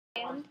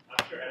Welcome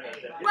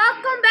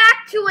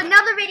back to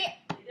another video.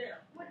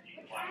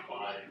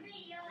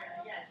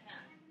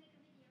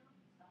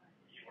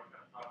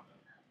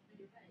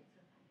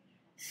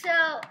 So,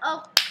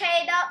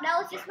 okay, that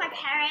was just my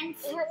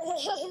parents.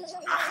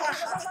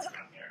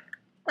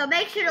 But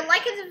make sure to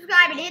like and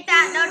subscribe and hit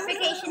that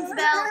notifications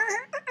bell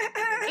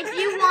if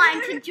you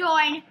want to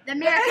join the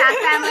Meerkat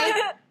family.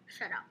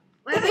 Shut up.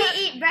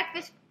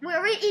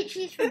 Where we eat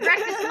cheese for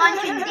breakfast,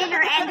 lunch, and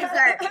dinner and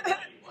dessert.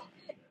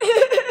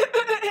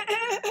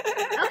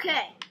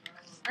 Okay,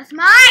 let's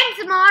mine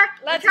some more.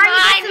 Let's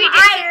mine some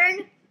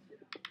iron.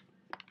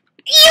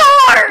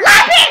 Eeyore!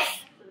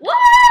 Lapis! Whoa!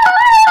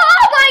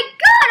 Oh my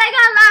God! I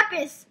got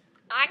lapis.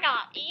 I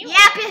got Eeyore.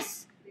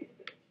 Lapis.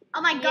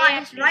 Oh my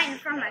God! It's right in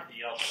front of my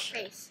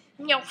face.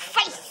 Your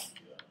face.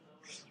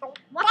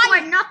 What do I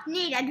not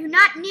need? I do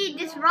not need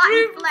this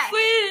rotten flesh.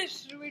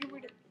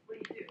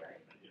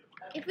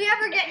 If we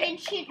ever get an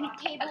enchantment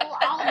table,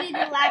 I'll be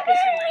the lapis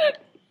one.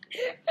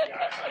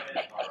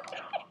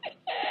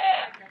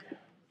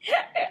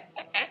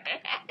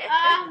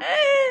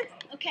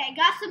 Okay,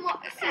 got some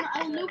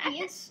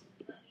Lupius.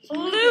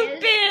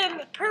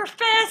 Lupin!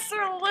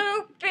 Professor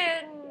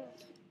Lupin!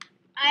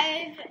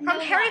 From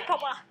Harry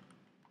Potter.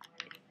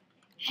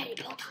 Harry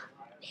Potter.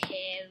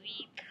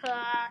 Harry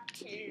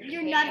Potter.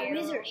 You're not a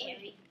wizard,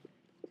 Harry.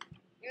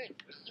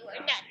 You are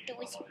not the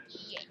wizard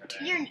yet.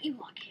 You're an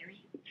Ewok,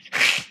 Harry.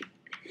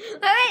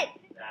 Wait!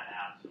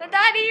 The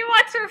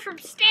Ewoks are from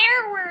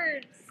Star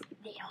Wars.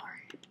 They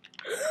are.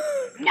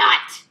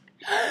 Not!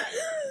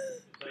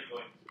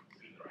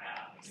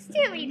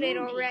 Silly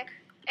little Rick.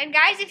 And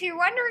guys, if you're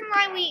wondering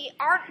why we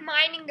aren't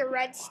mining the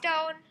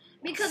redstone,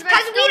 because we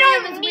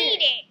don't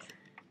need it.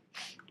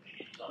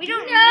 We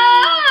don't need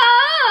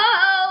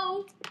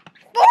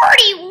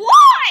 41!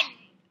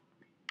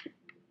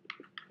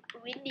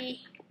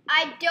 Windy.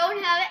 I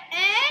don't have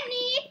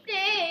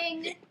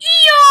anything.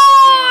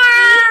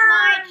 Eeyore!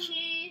 My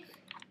cheese.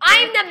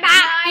 I'm the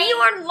map.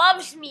 Eeyore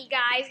loves me,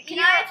 guys. Can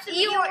I have some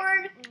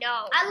Eeyore?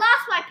 No. I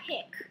lost my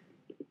pick.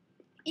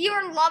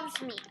 Eeyore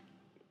loves me.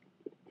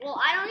 Well,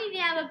 I don't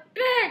even have a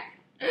pick.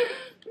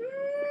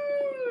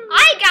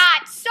 I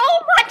got so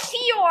much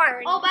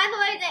Eeyore. Oh, by the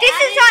way,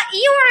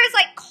 Eeyore is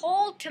like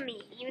cold to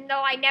me, even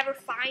though I never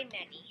find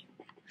any.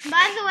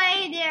 By the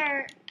way,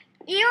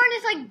 Eeyore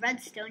is like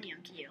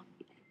redstonium to you.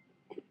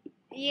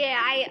 Yeah,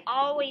 I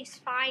always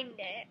find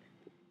it.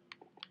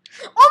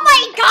 Oh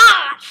my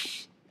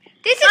gosh!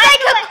 This is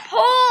like a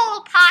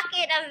coal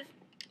pocket of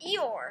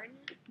Eeyore.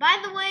 By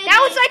the way, that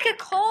was like a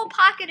coal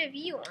pocket of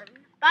Eeyore.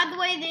 By the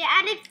way, they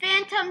added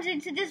phantoms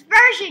into this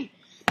version.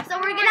 So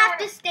we're going to have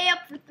to stay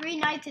up for 3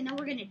 nights and then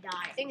we're going to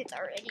die. I think it's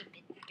already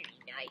been 3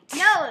 nights.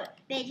 No,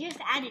 they just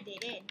added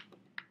it in.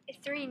 It's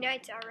 3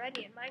 nights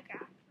already in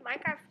Minecraft.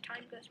 Minecraft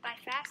time goes by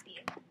fast,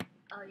 Ian.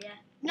 Oh, yeah.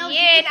 No,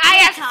 yeah, and I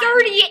have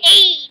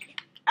 38.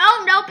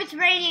 Oh, nope, it's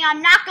raining.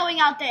 I'm not going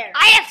out there.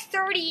 I have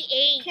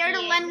 38. Care to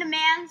lend a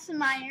man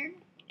some iron?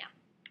 No.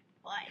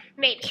 Why?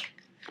 Maybe.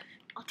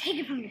 I'll take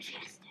it from your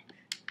chest.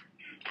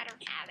 I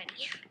don't have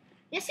any.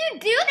 Yes, you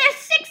do. There's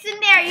 6 in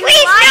there.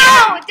 Please,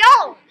 no,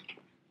 don't.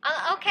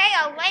 Okay,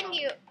 I'll lend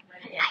you.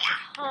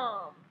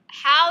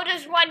 How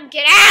does one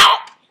get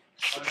out?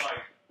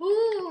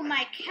 Ooh,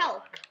 my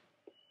kelp.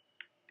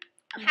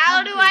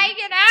 How do I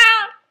get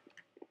out?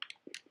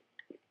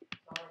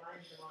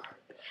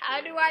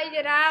 How do I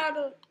get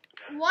out?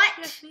 What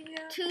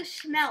to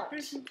smell?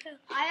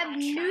 I have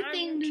new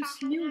thing to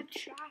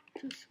smooch.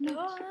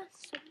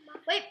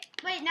 Wait,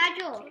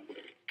 Nigel.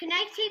 Can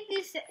I take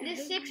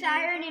this 6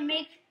 iron and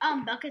make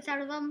buckets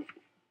out of them?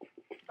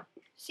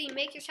 See,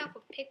 make yourself a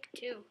pick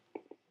too.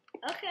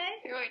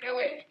 Okay.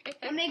 Wait.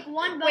 I'll make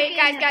 1 bucket.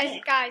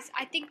 Wait, guys.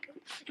 I think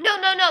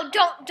no,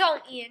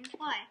 don't, Ian.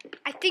 Why?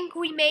 I think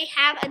we may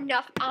have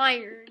enough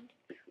iron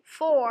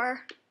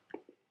for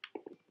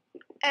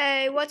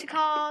what's it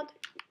called?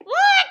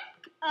 What?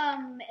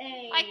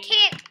 I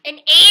can't. An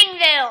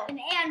anvil. An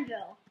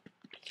anvil.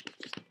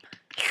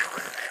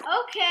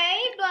 Okay,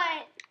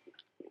 but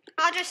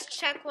I'll just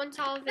check once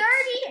all of it.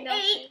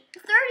 38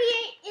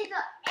 is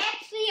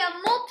actually a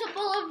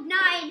multiple of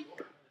 9.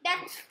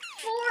 That's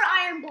 4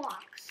 iron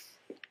blocks.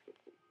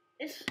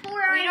 It's 4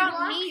 iron blocks. We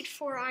don't need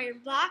 4 iron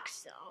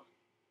blocks, though.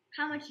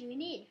 How much do we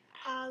need?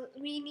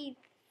 We need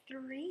 3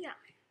 iron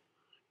blocks.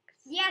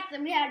 Yes,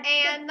 and we have.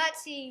 And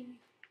let's see.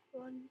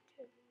 1,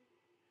 2,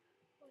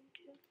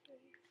 3,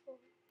 4,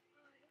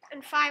 5.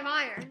 And 5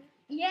 iron.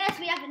 Yes,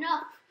 we have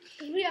enough.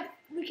 We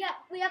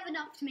have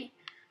enough to make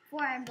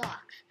 4 iron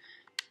blocks.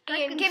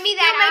 Ian, give me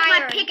that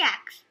iron. Make my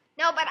pickaxe.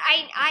 No, but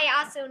I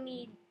also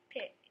need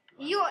pick.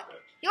 You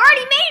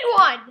already made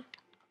one.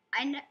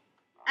 I know.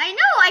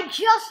 I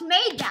just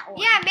made that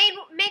one. Yeah,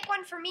 make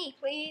one for me,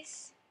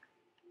 please.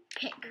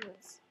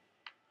 Pickens.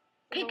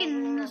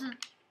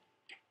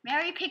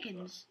 Mary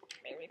Pickens.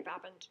 Mary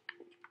Poppins.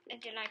 And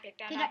did I pick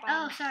that up?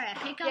 Oh, sorry. I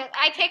picked up. Yeah,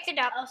 I picked it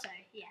up. Oh,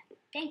 sorry. Yeah.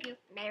 Thank you.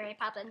 Mary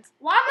Poppins.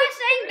 Why am I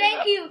saying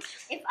thank you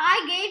if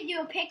I gave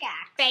you a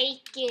pickaxe?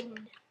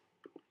 Bacon.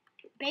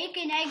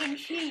 Bacon, egg, and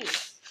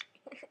cheese.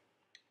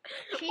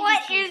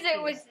 What is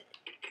it with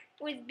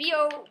with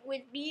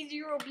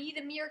B0B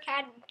the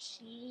meerkat and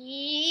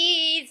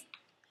cheese.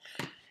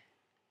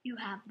 You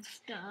have the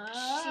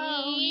stuff.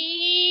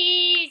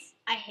 Cheese.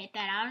 I hit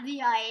that out of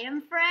the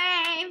item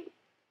frame.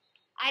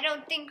 I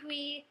don't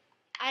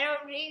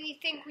really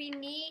think we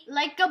need.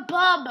 Like a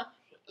bub.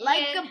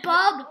 Like a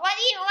bub. What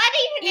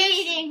even is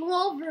Eating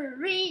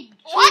Wolverine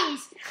What?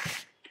 cheese.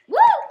 Woo!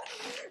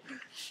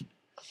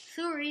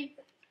 Sorry.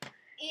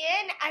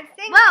 Ian, I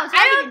think. Wow, it's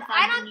not I even don't. 5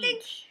 I don't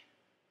minutes. think.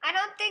 I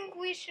don't think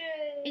we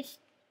should. It's.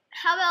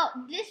 How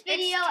about this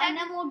video, 10 and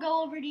then we'll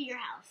go over to your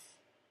house.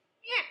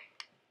 Yeah.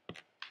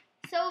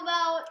 So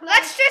about.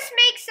 Let's just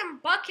make some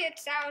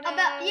buckets out of.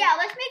 Yeah,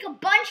 let's make a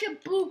bunch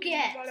of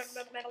buckets.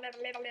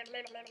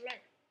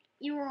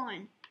 You were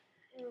on.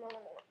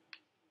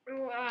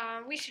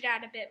 We should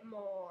add a bit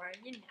more,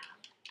 you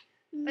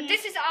know. But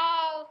this is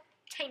all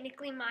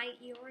technically my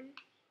Ewan.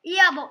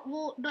 Yeah,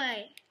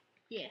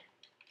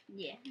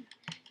 yeah.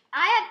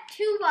 I have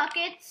 2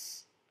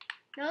 buckets.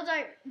 Those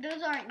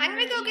aren't. I'm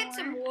gonna yours go get anymore.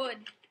 some wood.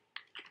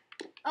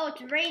 Oh,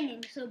 it's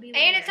raining, so be.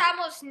 And it's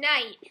almost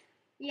night.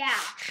 Yeah.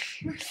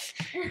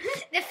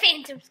 The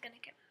Phantom's gonna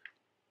come.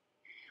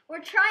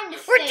 We're trying to.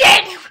 We're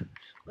dead.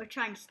 We're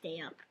trying to stay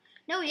up.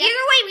 No, Either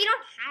way, we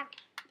don't have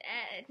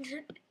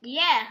bed.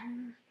 Yeah.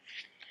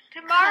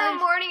 Tomorrow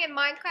morning in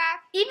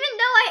Minecraft. Even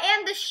though I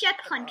am the chef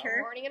hunter.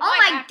 Morning in Oh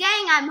my Minecraft.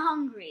 dang, I'm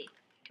hungry.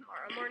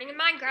 Tomorrow morning in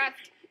Minecraft.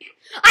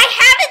 I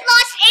haven't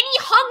lost any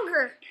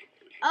hunger.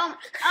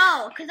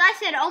 Because I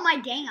said, oh my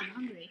dang, I'm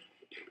hungry.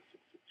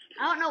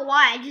 I don't know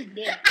why, I just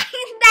did. I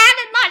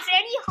haven't lost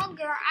any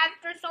hunger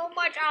after so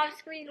much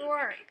off-screen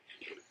work.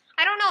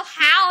 I don't know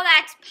how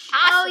that's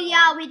possible. Oh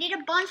yeah, we did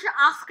a bunch of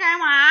Oscar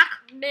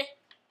work. Meh.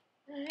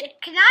 Meh.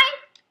 Can I?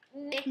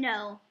 Meh.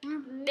 No.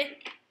 Meh.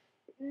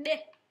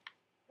 Meh.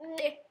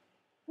 Meh.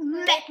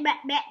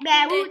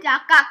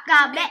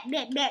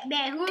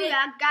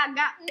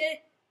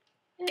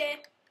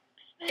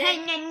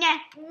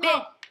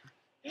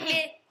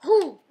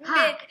 Who?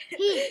 Ha?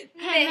 He?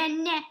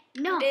 He?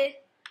 No.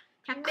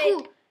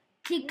 Taku.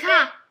 Tika.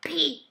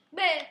 P.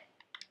 Meh.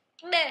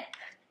 Meh.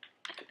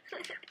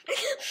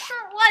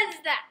 What was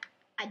that?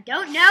 I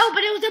don't know,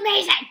 but it was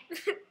amazing.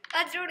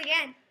 Let's do it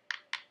again.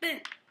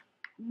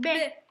 Be.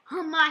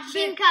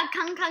 Hamashinka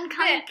kang kang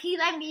kang ki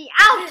let me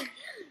out.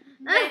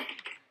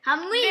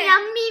 Hami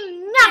nami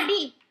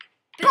nabi.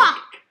 Pa.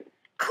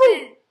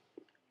 Ku.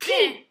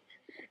 Ti.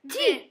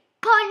 Ti.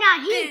 Pona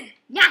hi.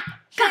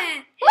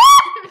 Naka.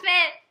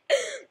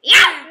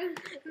 Yeah.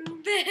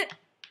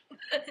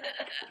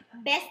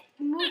 Best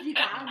music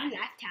of the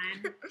lifetime.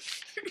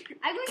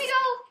 I'm gonna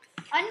go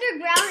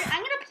underground.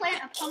 I'm gonna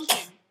plant a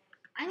pumpkin.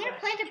 I'm gonna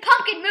plant a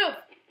pumpkin. Move.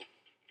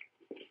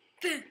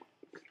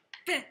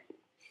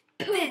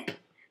 Poop.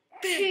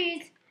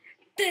 Cheese.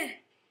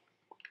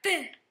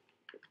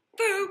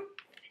 Poop.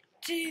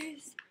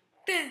 Cheese.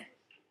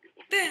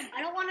 I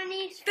don't want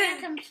any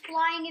phantoms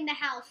flying in the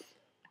house.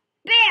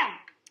 Bam!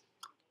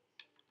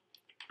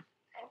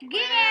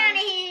 Get out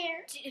of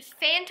here!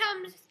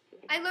 Phantoms.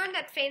 I learned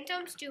that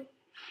phantoms do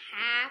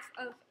half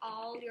of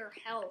all your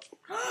health.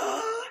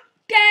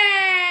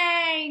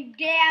 Dang!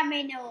 Damn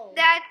it, no.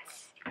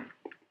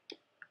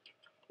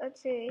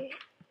 Let's see.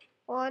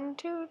 1,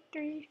 2,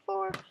 3,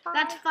 4, 5.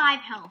 That's 5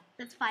 health.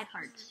 That's 5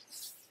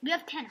 hearts. We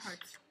have 10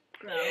 hearts,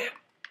 bro.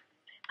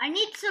 I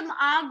need some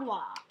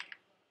agua.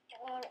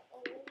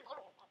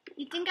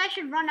 You think I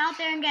should run out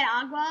there and get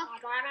agua?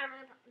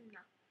 No.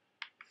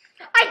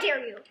 I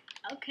dare you.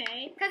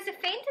 Okay. Because the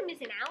phantom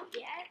isn't out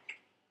yet.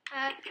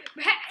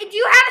 Do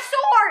you have a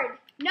sword?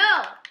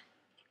 No.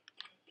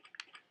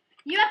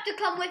 You have to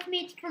come with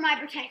me for my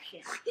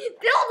protection.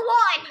 Build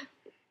one.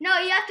 No,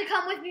 you have to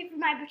come with me for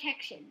my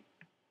protection.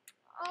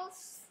 I'll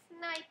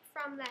snipe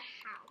from the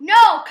house.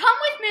 No, come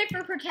with me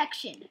for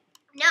protection.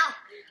 No.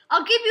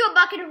 I'll give you a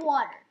bucket of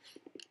water.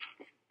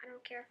 I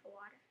don't care for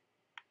water.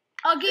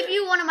 I'll give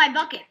you one of my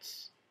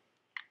buckets.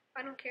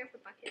 I don't care for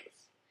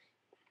buckets.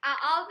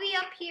 I'll be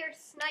up here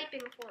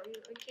sniping for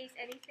you in case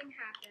anything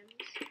happens.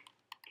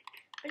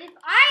 But if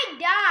I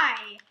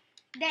die,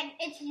 then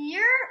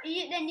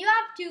then you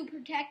have to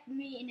protect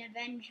me and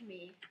avenge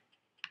me.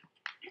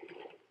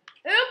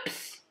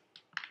 Oops!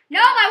 No,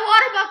 my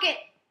water bucket!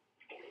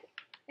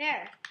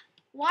 There.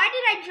 Why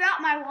did I drop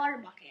my water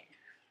bucket?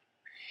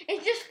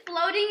 It's just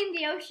floating in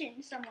the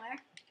ocean somewhere.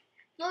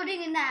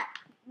 Floating in that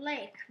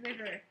lake,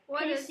 river. What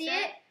Can you is see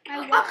that? it?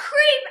 A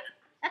creep!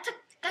 That's a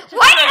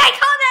Why did I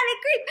call that a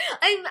creep?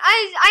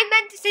 I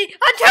meant to say a Hey,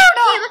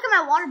 turtle! look at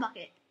my water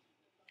bucket.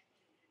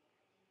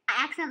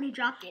 I accidentally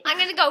dropped it. I'm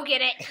gonna go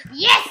get it.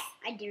 Yes!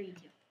 I dare you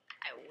to.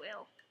 I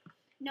will.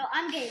 No,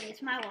 I'm getting it.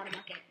 It's my water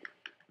bucket.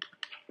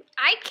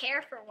 I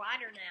care for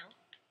water now.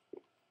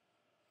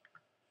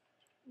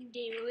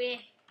 Do it.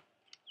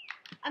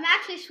 I'm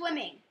actually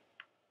swimming.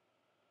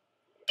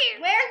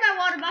 Where's my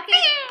water bucket?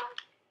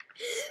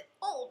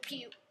 Oh,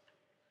 pew.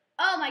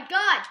 Oh my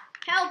god!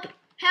 Help!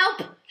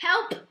 Help!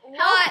 Help! What?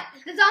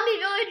 Help! The zombie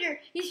villager!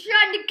 He's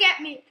trying to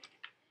get me!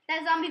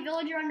 That zombie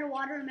villager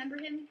underwater, remember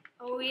him?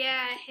 Oh,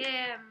 yeah,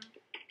 him.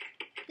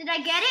 Did I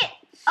get it?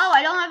 Oh,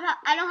 I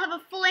don't have a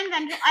full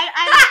inventory. I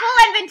have a full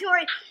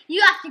inventory.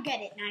 You have to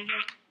get it,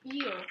 Nigel.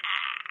 You.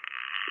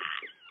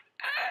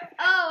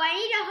 Oh, I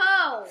need a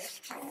hoe.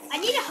 I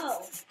need a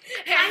hoe.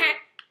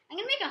 I'm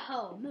gonna make a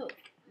hoe. Move.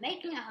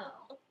 Making a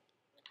hoe.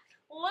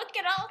 Look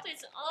at all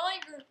this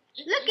iron.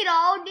 Look at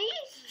all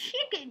these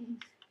chickens.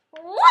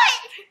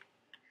 What?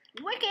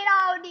 Look at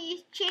all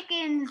these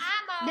chickens.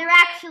 They're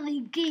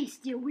actually geese,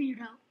 you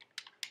weirdo.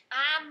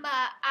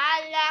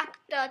 I like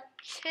the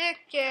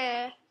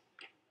chicken.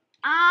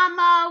 I'm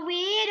a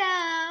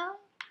weirdo.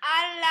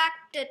 I like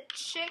the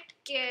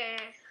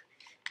chicken.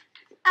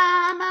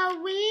 I'm a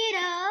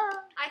weirdo.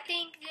 I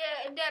think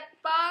the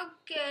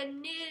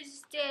pumpkin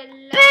is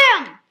the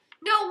Bam!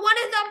 No, one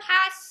of them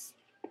has.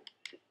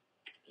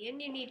 And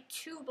you need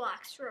 2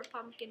 blocks for a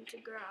pumpkin to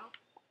grow.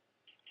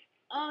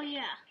 Oh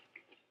yeah.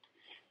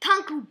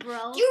 Tunku,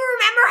 bro. Do you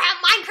remember how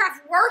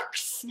Minecraft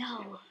works?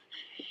 No.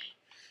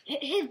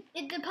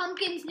 The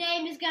pumpkin's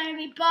name is gonna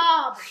be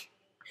Bob.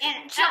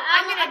 And So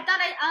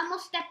I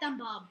almost stepped on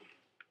Bob.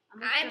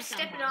 I'm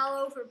stepping all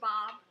over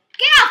Bob.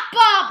 Get off,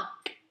 Bob!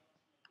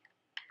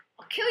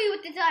 I'll kill you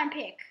with this iron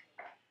pick.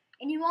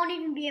 And you won't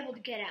even be able to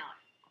get out.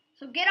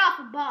 So get off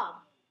of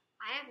Bob.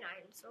 I have an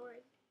iron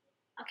sword.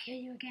 I'll kill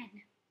you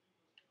again.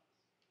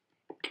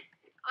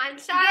 I'm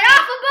sorry. Get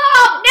off of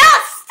Bob! No,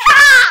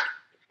 stop!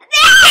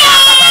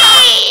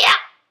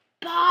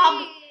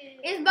 Bob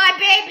is my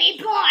baby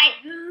boy.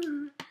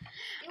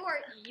 You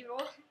are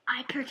evil.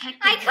 I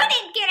protected I him.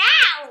 couldn't get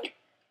out.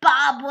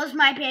 Bob was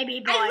my baby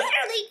boy. I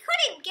literally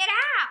couldn't get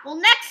out. Well,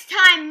 next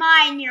time,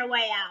 mine your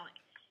way out.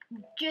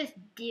 Just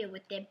deal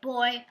with it,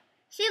 boy.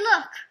 See,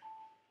 look.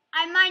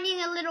 I'm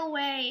minding a little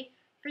way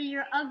for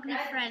your ugly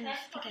friends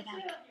to get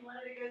out.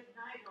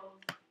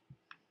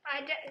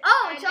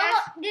 It's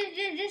almost,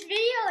 this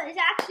video is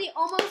actually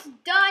almost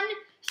done.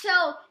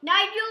 So,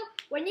 Nigel,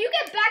 when you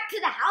get back to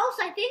the house,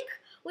 I think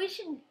we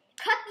should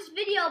cut this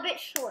video a bit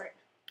short.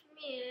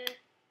 Yeah.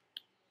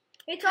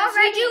 It's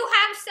already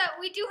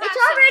It's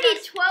already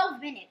 12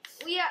 minutes.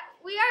 We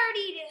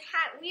already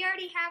have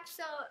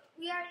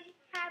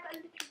a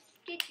little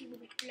stitchy with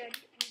blood.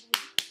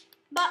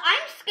 But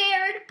I'm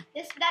scared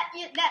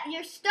that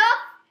your stuff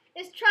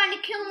is trying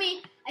to kill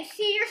me. I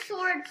see your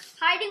sword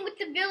hiding with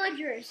the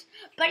villagers,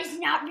 but it's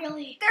not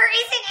really. There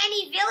isn't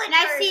any villagers. And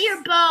I see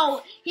your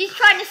bow. He's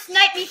trying to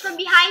snipe me from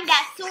behind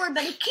that sword,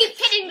 but he keeps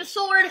hitting the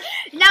sword.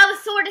 And now the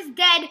sword is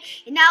dead,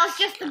 and now it's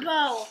just the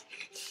bow.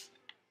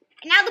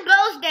 And now the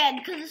bow's dead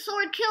because the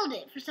sword killed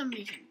it for some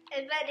reason.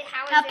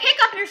 Now pick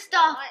up your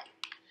stuff,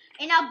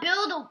 and now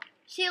build a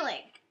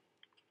ceiling.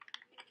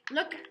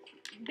 Look,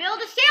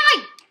 build a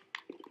ceiling.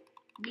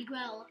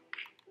 Miguel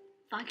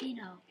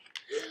Fagino.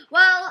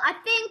 Well, I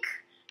think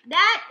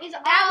that is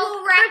all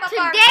will wrap for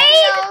up our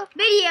today's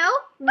video.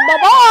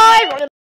 Bye-bye.